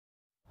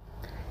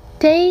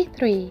Day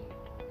 3.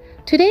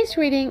 Today's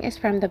reading is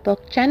from the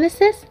book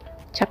Genesis,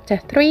 chapter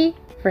 3,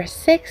 verse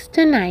 6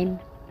 to 9.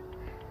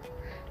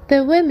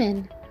 The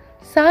women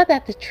saw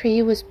that the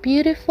tree was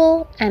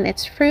beautiful and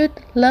its fruit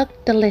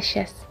looked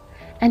delicious,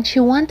 and she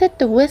wanted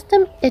the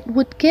wisdom it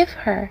would give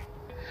her.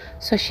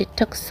 So she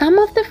took some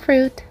of the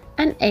fruit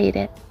and ate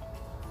it.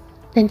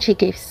 Then she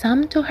gave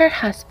some to her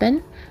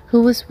husband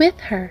who was with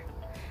her,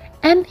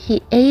 and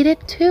he ate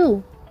it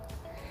too.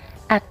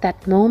 At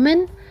that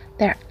moment,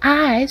 their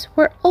eyes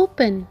were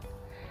open,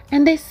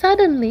 and they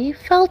suddenly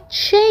felt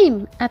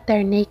shame at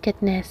their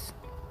nakedness.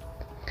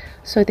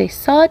 So they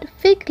sewed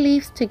fig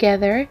leaves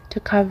together to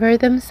cover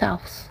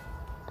themselves.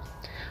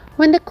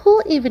 When the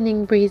cool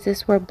evening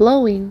breezes were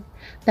blowing,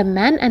 the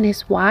man and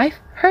his wife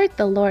heard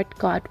the Lord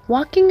God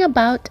walking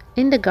about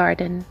in the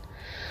garden.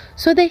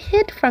 So they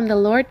hid from the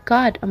Lord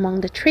God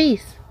among the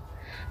trees.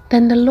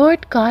 Then the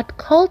Lord God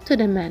called to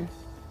the man,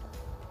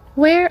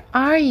 "Where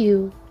are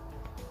you?"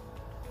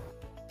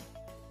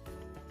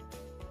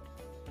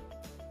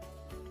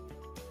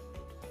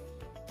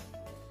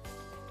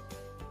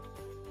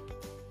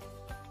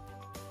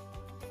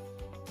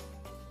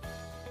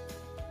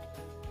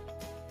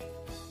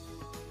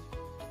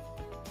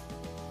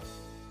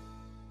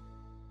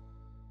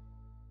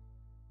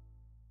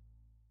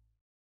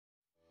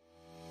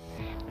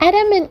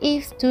 Adam and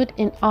Eve stood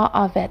in awe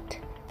of it,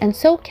 and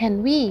so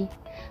can we.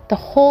 The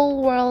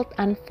whole world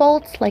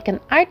unfolds like an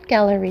art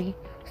gallery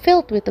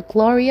filled with the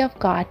glory of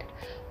God.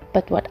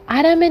 But what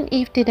Adam and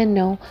Eve didn't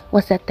know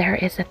was that there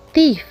is a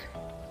thief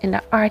in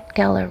the art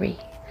gallery,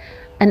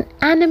 an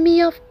enemy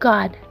of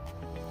God.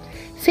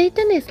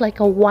 Satan is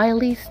like a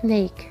wily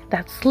snake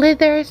that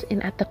slithers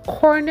in at the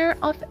corner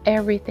of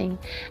everything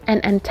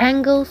and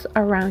entangles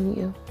around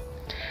you.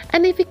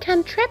 And if he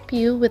can trap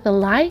you with a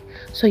lie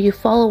so you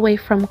fall away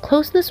from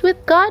closeness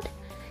with God,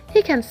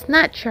 he can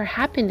snatch your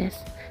happiness,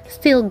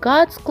 steal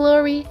God's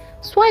glory,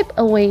 swipe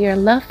away your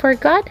love for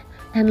God,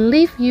 and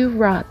leave you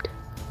robbed.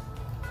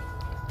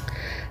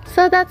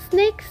 So that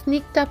snake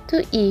sneaked up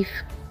to Eve,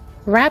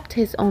 wrapped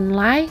his own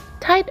lie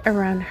tight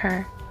around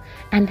her,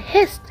 and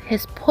hissed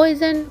his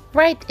poison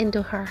right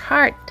into her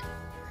heart.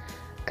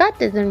 God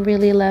doesn't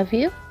really love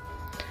you.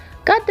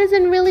 God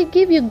doesn't really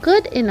give you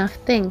good enough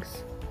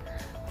things.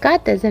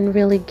 God doesn't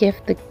really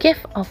give the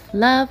gift of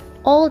love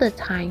all the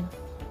time.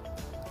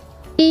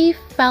 Eve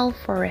fell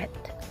for it.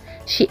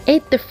 She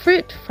ate the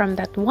fruit from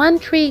that one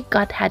tree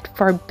God had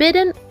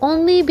forbidden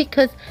only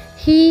because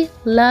He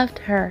loved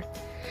her,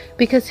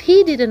 because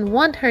He didn't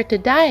want her to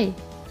die.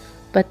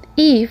 But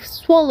Eve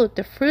swallowed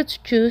the fruit's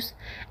juice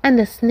and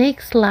the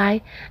snake's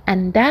lie,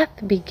 and death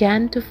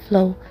began to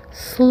flow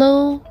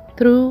slow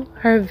through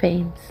her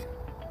veins.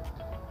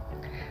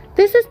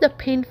 This is the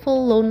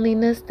painful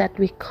loneliness that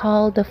we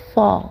call the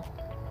fall.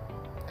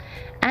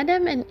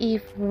 Adam and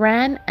Eve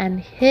ran and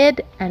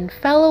hid and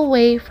fell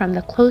away from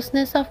the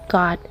closeness of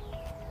God.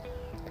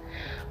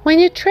 When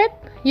you trip,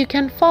 you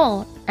can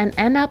fall and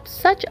end up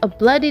such a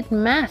bloodied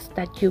mess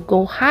that you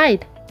go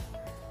hide.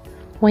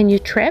 When you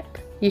trip,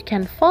 you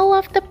can fall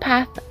off the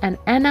path and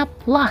end up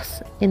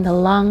lost in the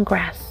long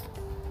grass.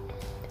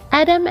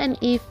 Adam and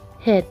Eve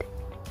hid.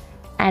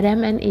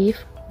 Adam and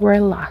Eve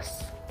were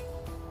lost.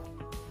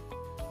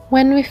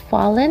 When we've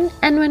fallen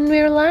and when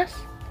we're lost,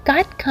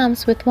 God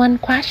comes with one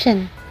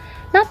question.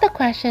 Not the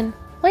question,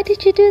 "Why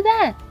did you do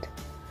that?"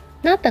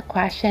 Not the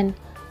question,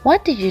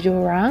 "What did you do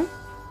wrong?"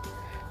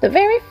 The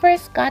very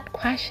first God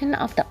question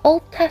of the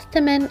Old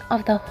Testament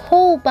of the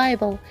whole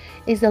Bible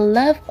is a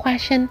love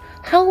question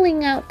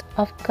howling out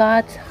of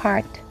God's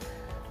heart.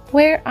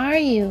 Where are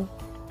you?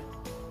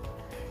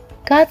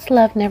 God's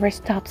love never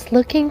stops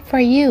looking for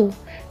you,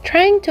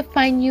 trying to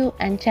find you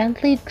and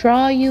gently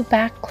draw you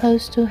back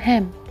close to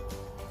Him.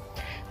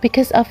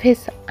 Because of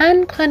His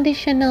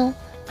unconditional,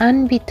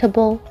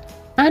 unbeatable,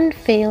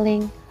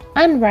 unfailing,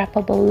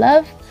 unwrappable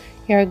love,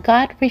 your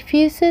God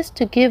refuses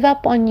to give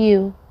up on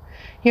you.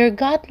 Your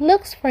God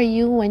looks for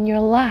you when you're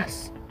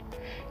lost.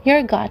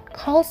 Your God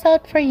calls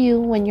out for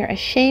you when you're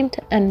ashamed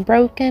and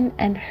broken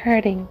and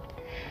hurting.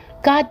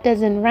 God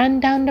doesn't run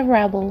down the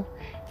rebel.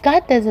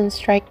 God doesn't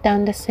strike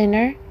down the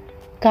sinner.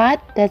 God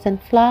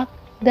doesn't flog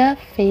the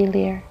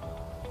failure.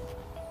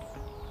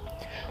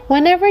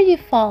 Whenever you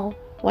fall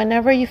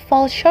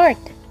short,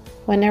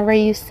 whenever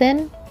you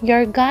sin,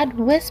 your God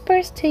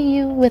whispers to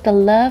you with a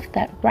love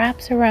that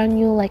wraps around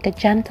you like a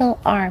gentle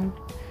arm.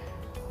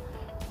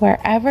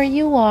 Wherever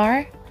you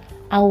are,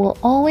 I will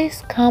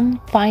always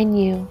come find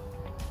you.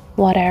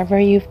 Whatever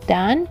you've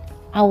done,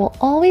 I will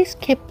always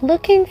keep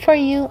looking for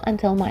you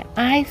until my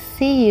eyes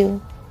see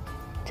you,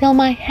 till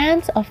my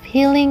hands of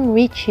healing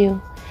reach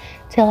you,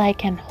 till I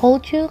can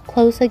hold you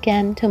close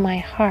again to my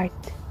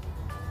heart.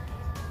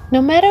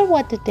 No matter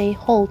what the day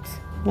holds,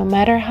 no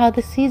matter how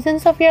the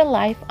seasons of your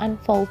life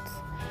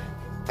unfolds,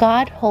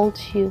 God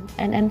holds you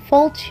and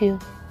enfolds you.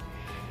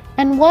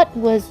 And what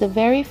was the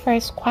very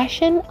first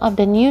question of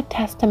the New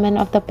Testament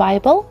of the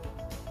Bible?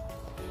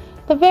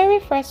 The very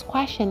first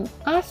question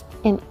asked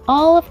in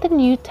all of the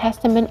New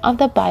Testament of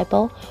the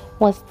Bible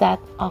was that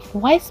of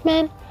wise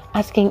men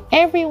asking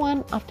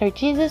everyone after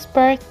Jesus'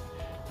 birth,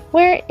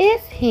 "Where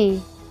is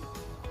he?"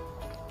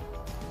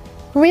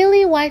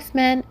 Really wise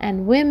men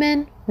and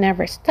women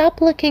never stop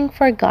looking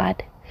for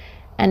God.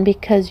 And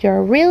because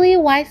your really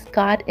wise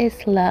God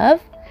is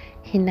love,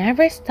 He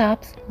never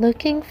stops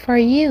looking for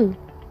you.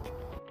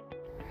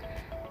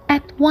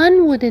 At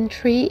one wooden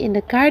tree in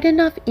the Garden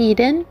of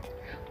Eden,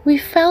 we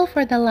fell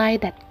for the lie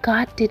that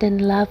God didn't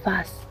love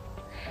us,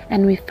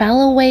 and we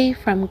fell away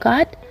from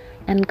God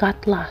and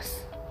got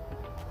lost.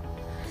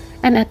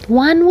 And at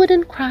one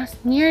wooden cross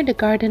near the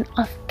Garden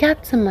of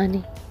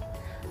Gethsemane,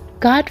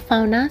 God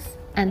found us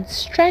and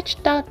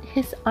stretched out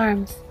His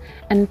arms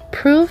and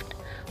proved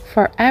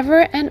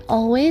forever and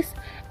always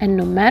and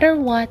no matter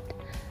what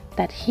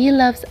that He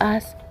loves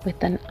us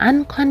with an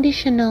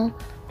unconditional,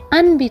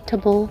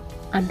 unbeatable,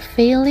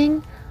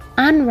 unfailing,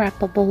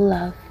 unwrappable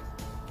love.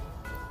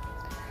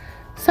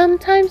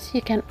 Sometimes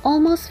you can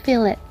almost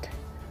feel it.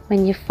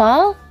 When you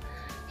fall,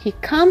 He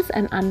comes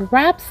and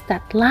unwraps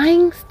that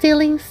lying,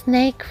 stealing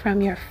snake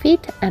from your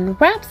feet and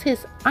wraps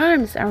His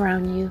arms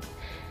around you.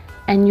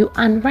 And you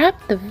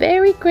unwrap the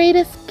very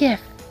greatest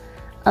gift,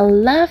 a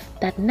love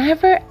that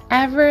never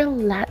ever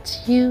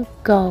lets you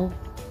go.